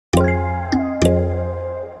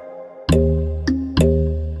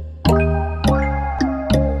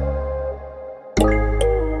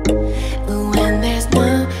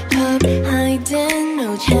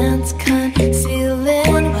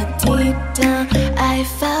I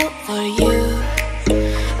felt for you.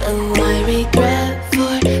 Oh, I regret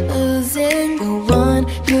for losing the one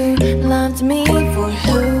who loved me, for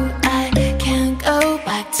who I can't go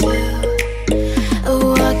back to.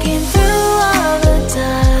 Walking through all the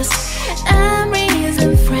dust, memories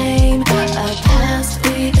and frame, a past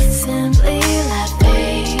we simply let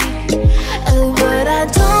fade. Oh, but I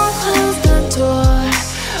don't close the door,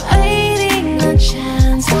 waiting a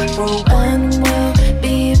chance for when we'll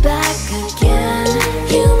be back again.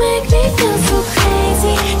 You make me feel so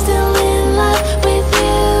crazy, still in love with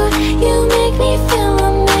you. You make me feel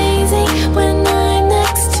amazing when I'm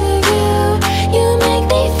next to you. You make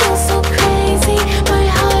me feel so crazy, my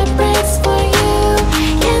heart breaks for you.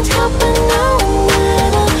 Can't help but know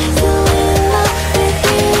that I'm still in love with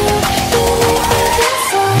you. You make me feel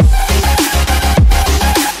so.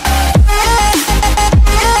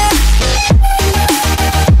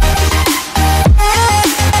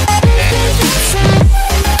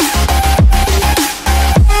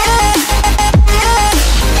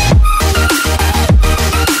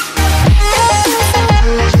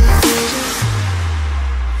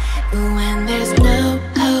 When there's no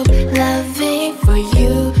hope loving for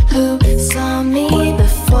you, who saw me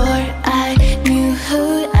before I knew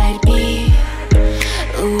who I'd be.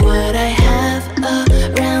 What I have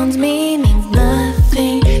around me means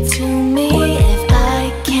nothing to me if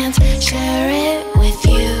I can't share it with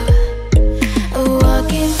you.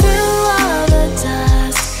 Walking through all the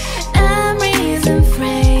dust, memories and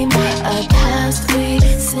frame, a past we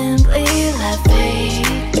simply let fade.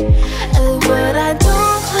 But I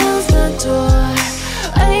don't close the door,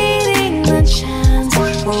 waiting the chance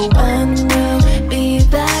for when we'll be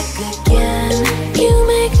back again. You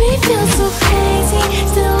make me feel so crazy,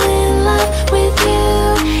 still in love with you.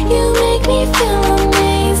 You make me feel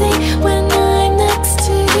amazing when I'm next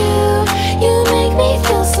to you. You make me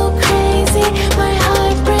feel so crazy, my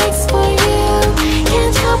heart breaks for you.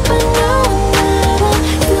 Can't help but know that I'm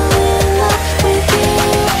still in love with you.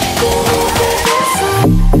 You make me feel so.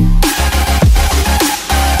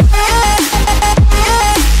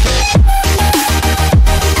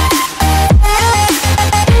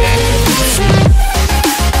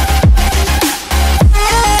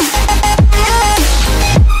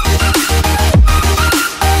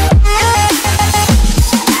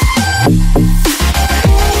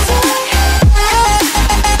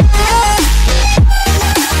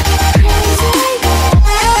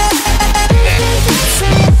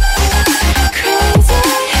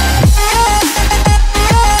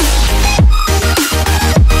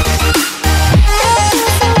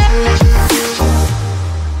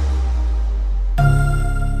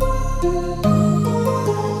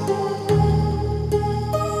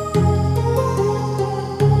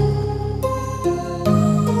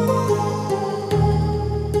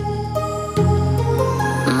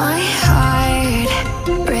 My heart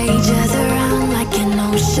rages around like an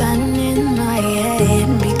ocean in my head,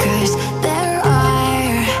 because there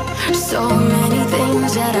are so many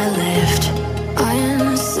things that I left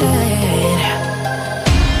unsaid.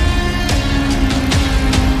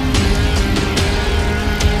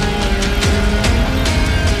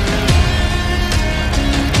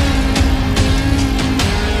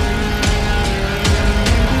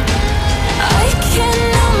 I can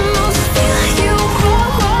almost feel you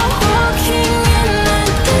walking in the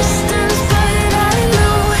distance, but I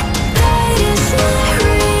know that it's not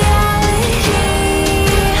reality.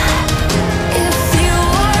 If you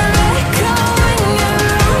are echoing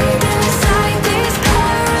around inside these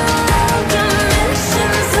parallel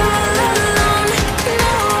dimensions all alone,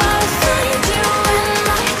 know I'll find you in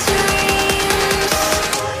my dreams.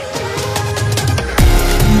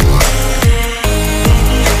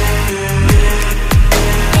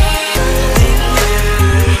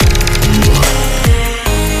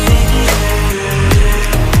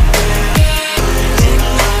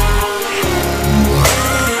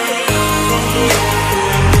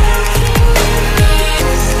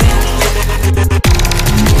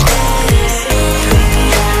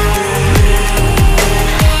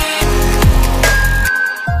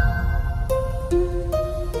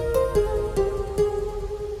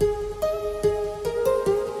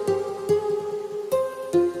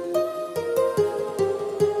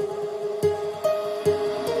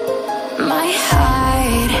 My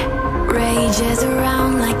heart rages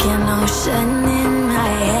around like an ocean in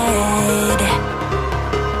my head.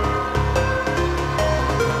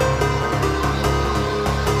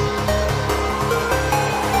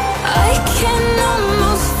 I can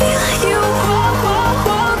almost feel you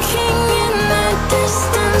walking in the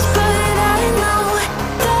distance, but I know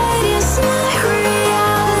that it's not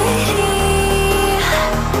reality.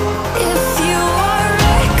 If you are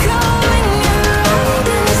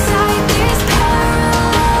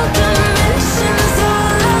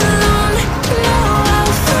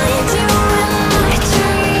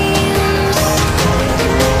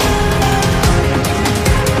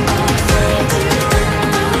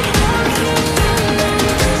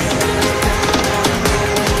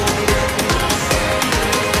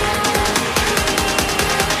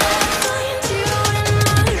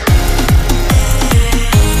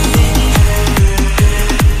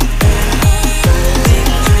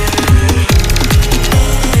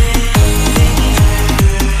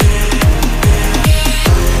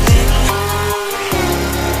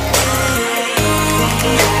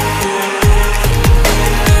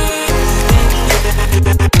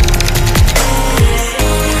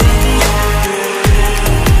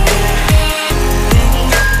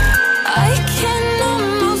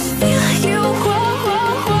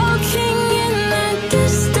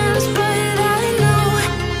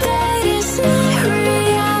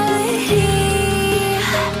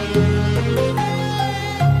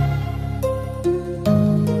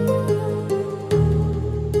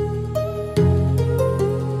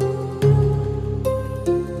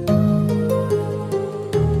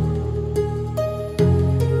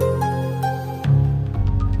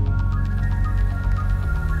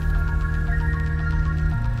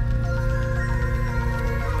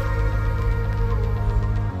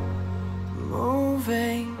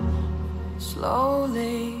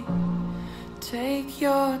slowly. Take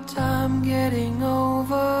your time getting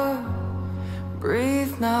over.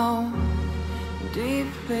 Breathe now,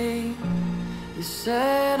 deeply. You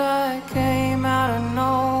said I came out of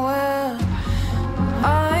nowhere.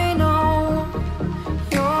 I know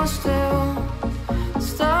you're still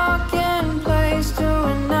stuck in place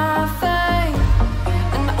doing nothing.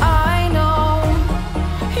 And I know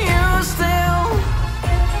you still,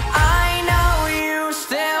 I know you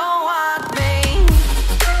still want me.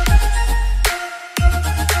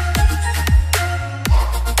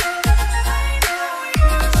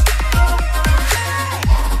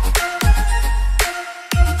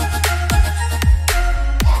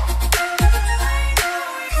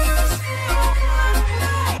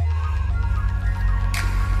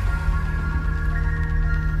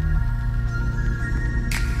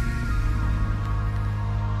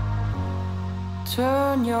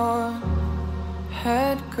 Turn your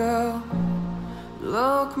head, girl.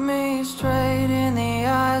 Look me straight in the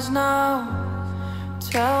eyes now.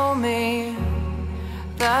 Tell me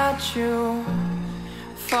that you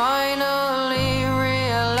finally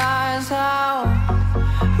realize how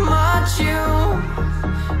much you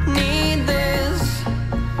need this.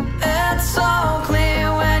 It's so clear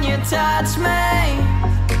when you touch me.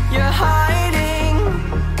 You're hiding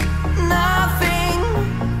nothing.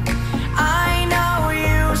 I know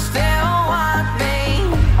you still want me.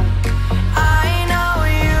 I know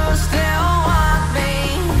you still want me.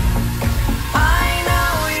 I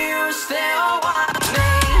know you still want me.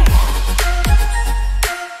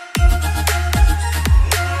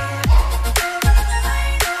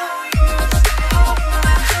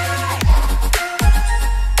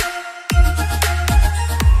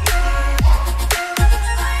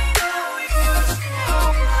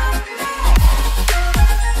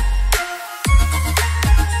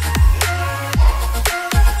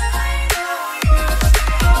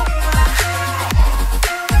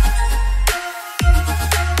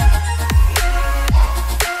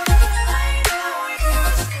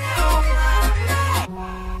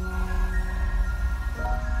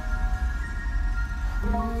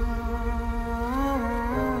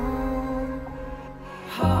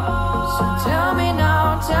 So tell me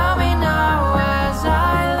now as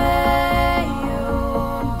I lay you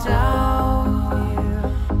down.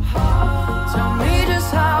 Tell me just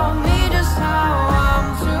how I'm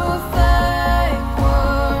to think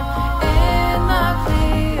we're in the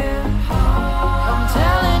clear. I'm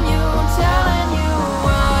telling you,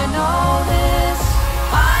 I know this.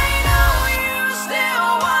 I know you still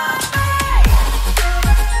want me.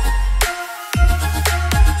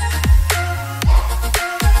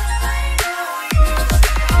 I know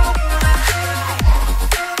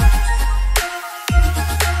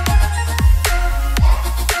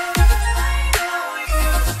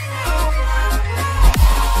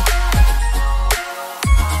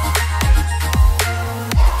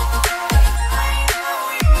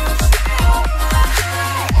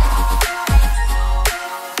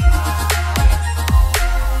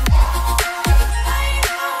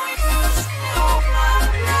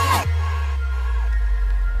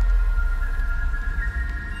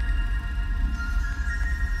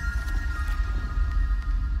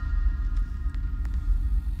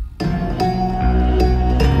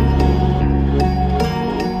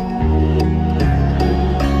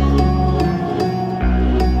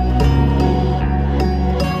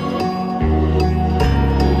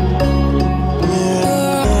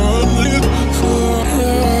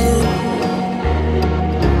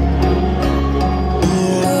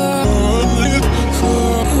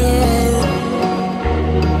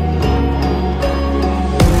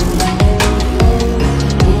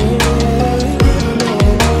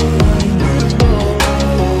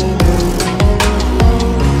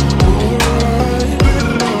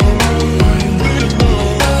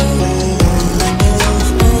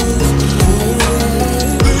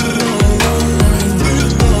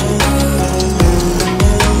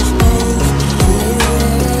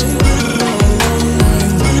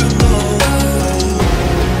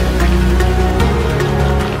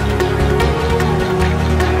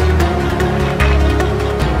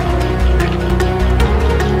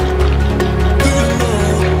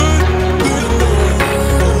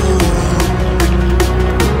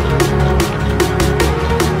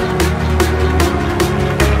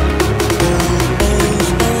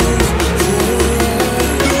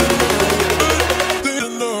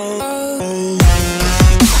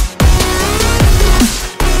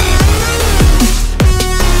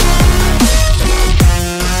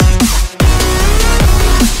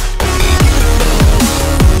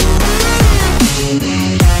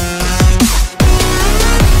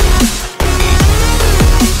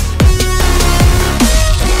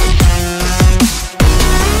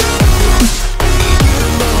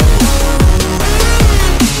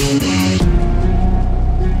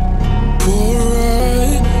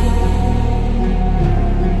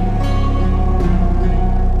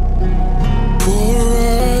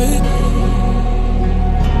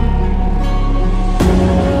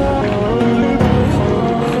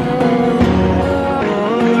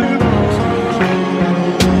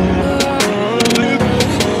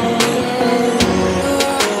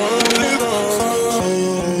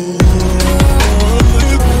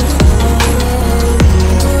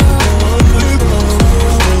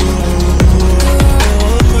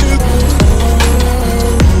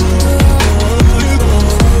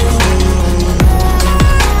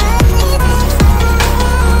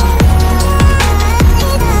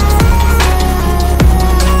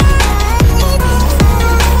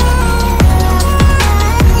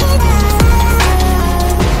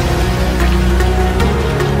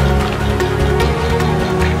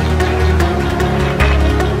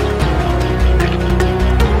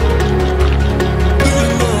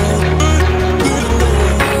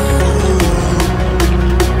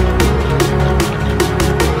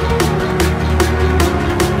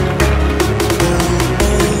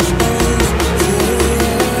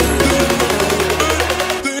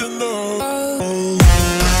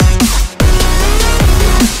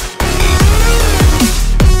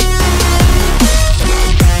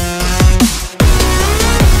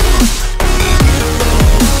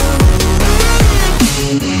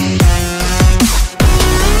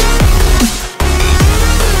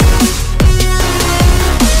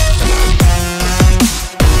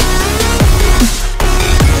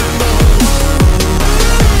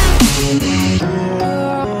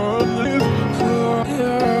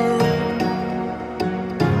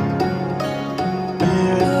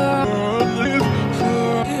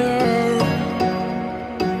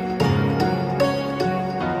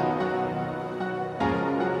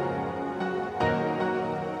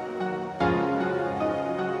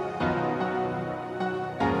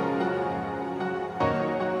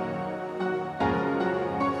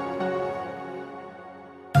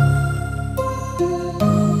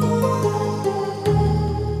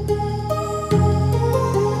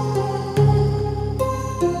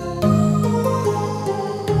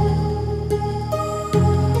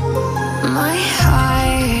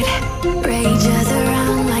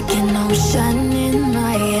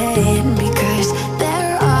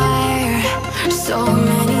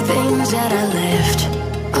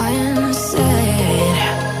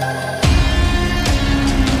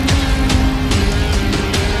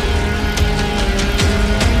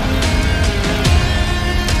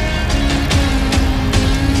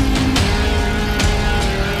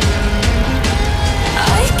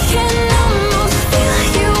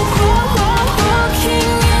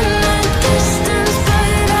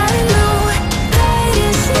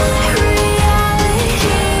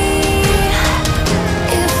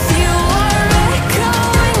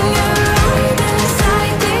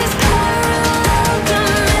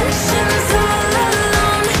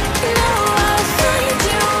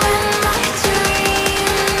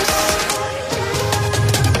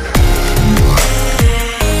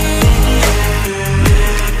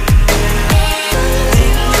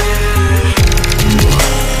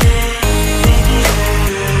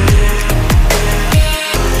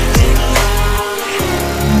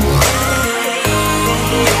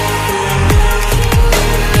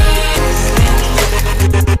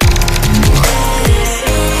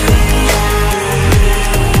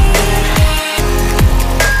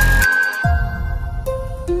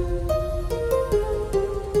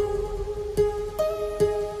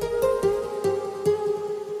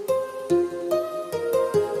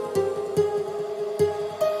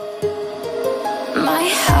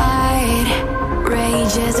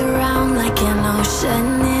rages around like an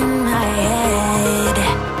ocean in my head.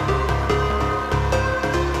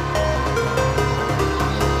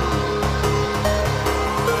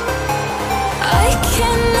 I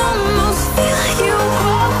can almost feel you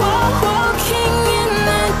walking in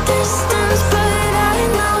the distance, but I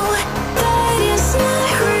know that it's not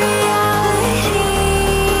reality.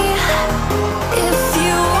 If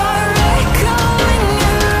you are echoing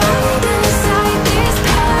around inside these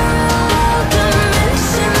parallel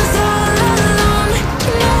dimensions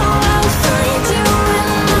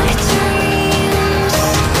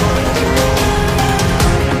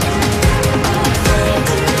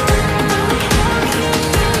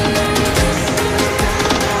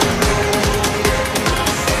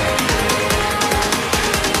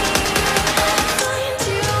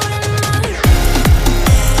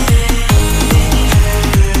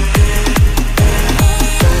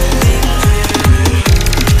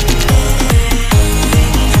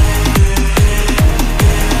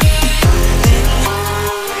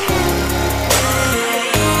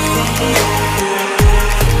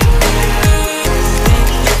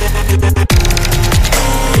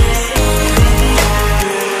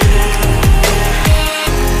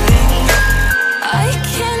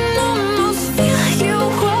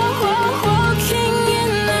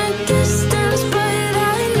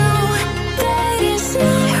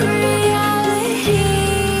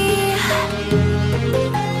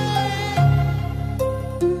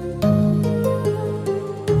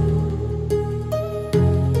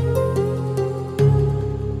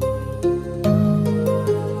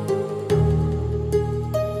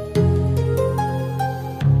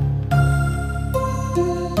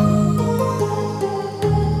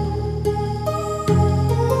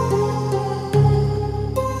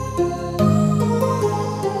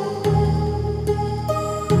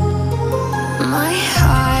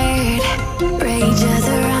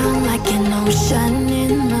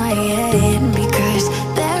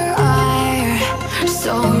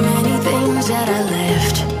that I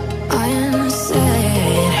left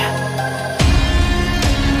unsaid.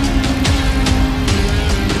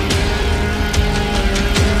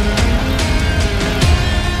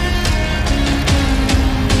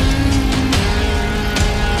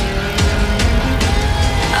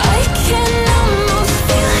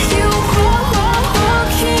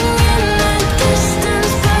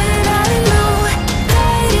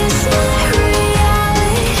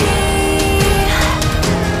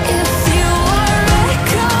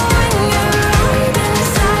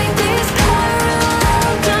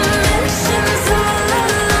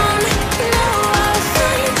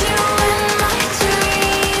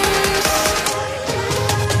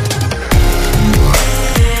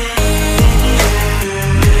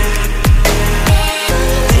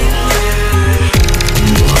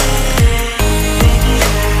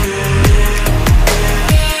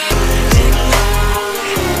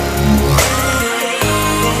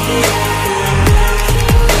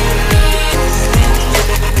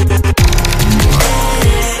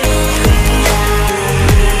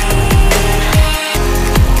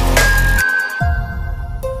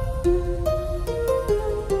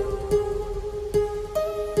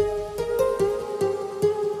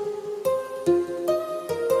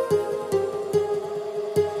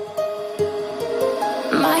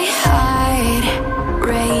 My heart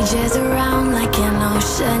rages around like an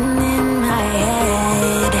ocean in my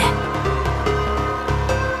head.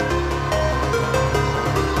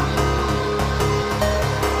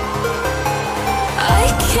 I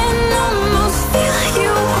can almost feel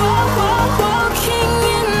you walking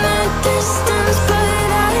in the distance, but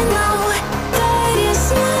I know that it's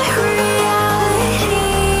not reality.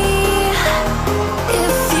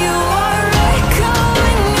 If you are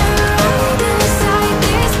echoing around inside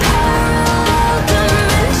these parallel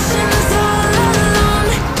dimensions all alone,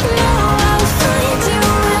 know I'll find you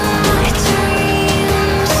in my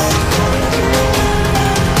dreams.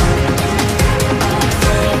 I'll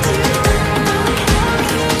find you in my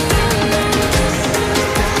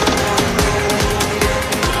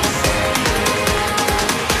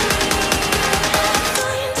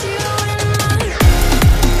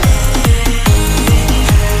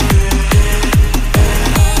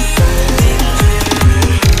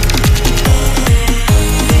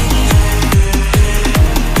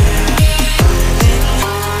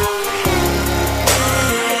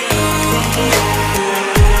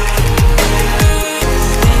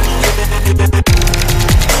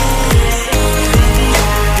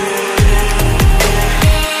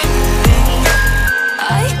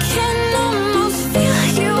I can almost feel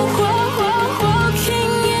you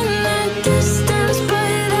walking in the distance,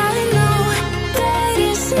 but I know that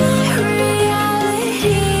it's not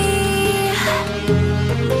reality.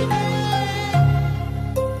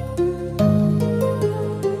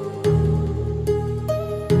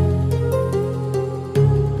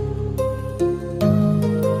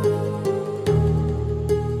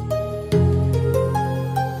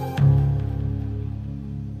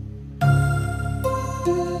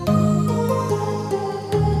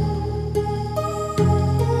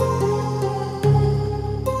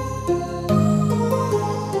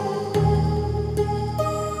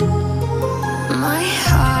 My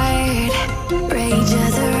heart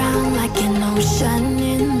rages around like an ocean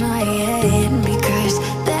in my head, because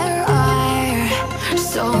there are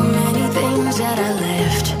so many things that I